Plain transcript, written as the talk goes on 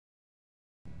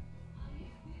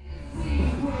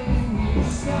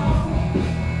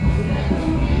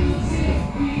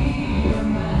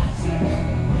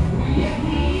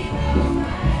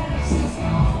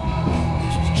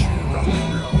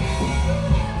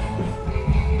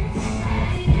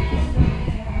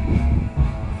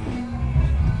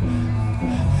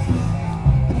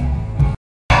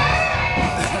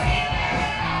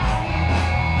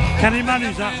many man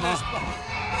is that, man?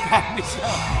 By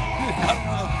myself. Got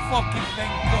another fucking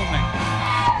thing coming.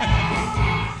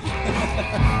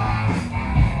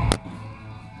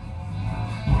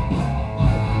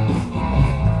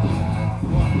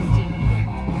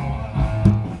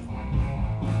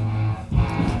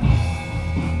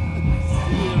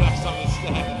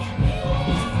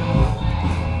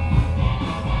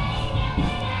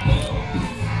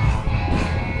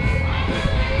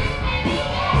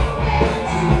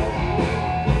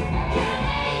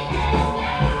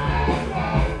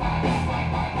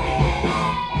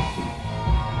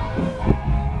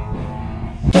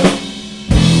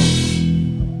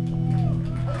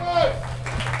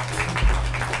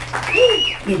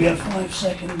 There'll be a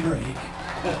 5-second break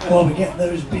while we get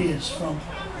those beers from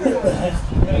what the heck.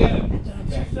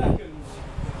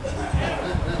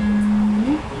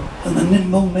 And the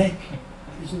nimble Mick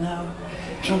is now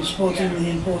transporting the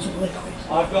important liquid.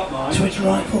 I've got mine. To its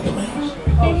rightful place.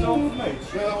 Oh, it's all for me?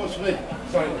 Yeah, that was me.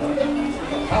 Sorry.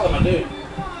 How am I doing?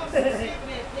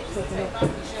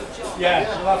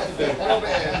 Yeah, we'll have to do.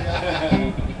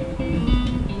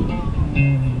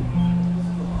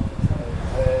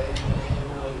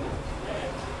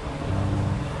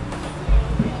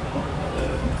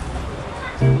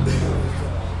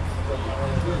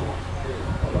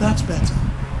 That's better.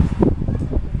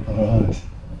 Alright.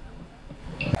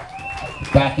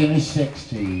 Back in the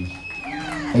 60s,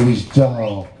 it was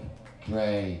dark,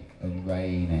 grey and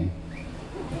rainy.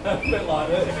 A bit like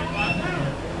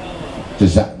this.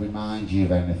 Does that remind you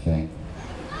of anything?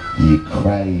 You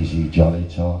crazy jolly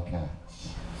tar cats.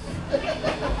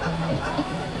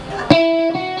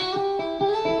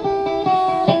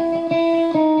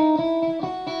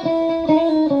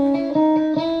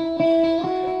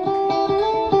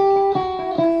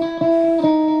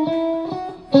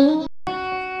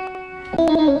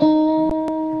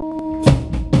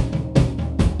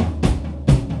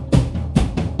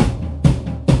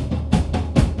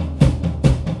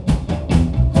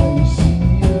 I see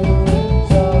you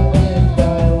returning, I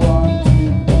want to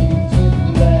be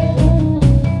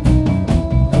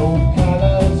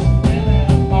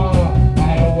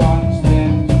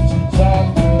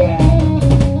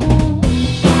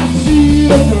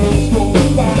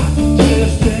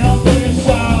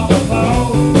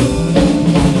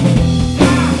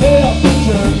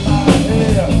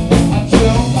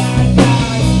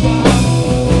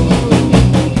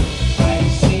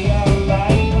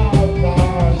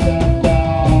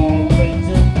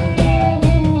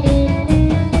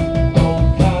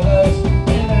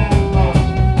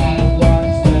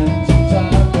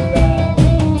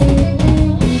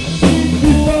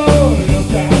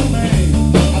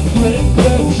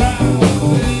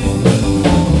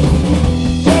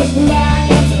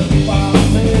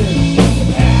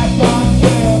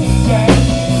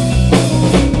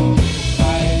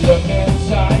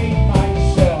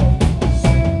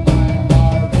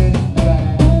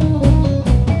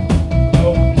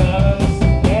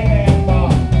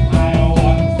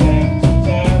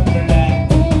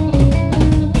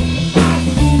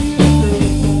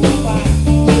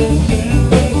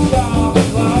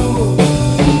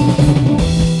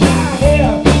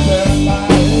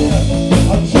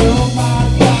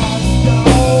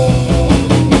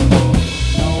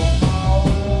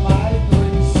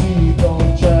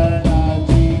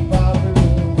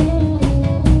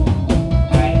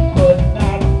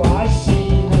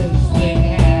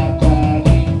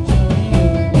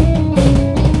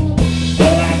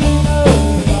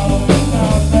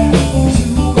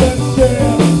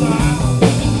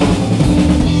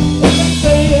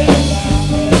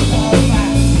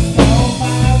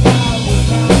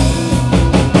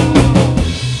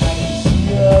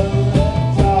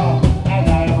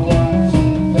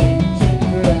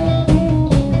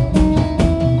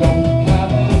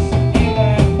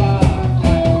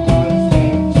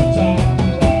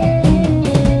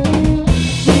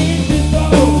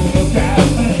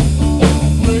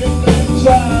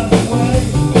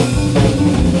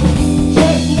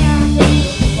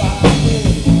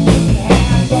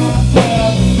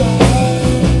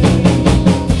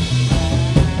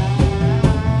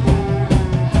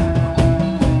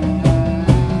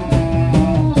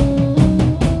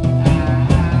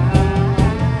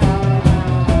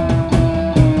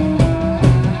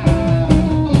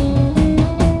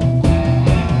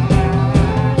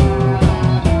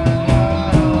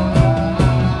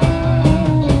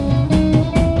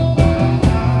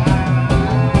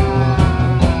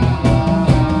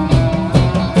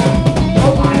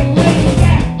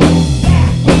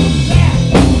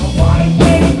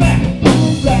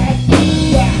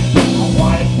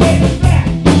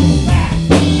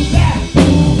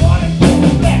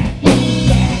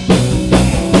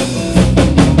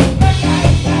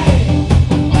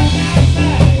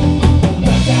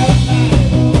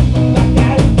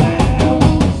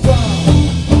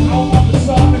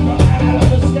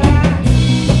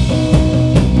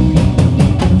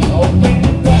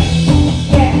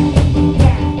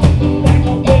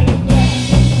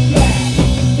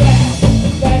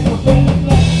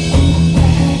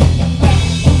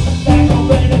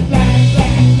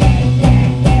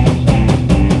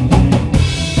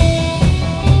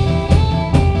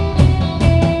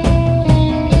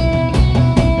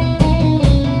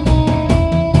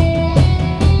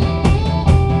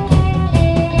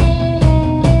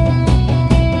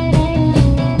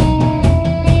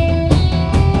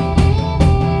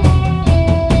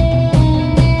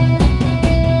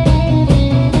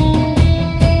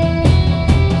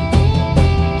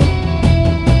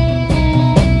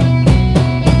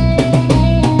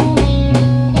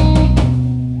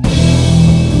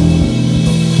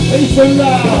some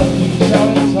love,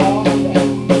 Jolly Tom.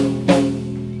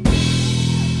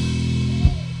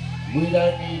 We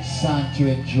don't need sun to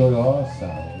enjoy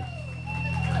ourselves.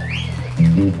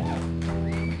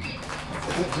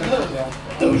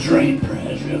 Those rain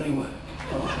prayers really work.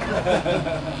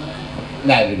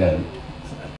 No, we don't.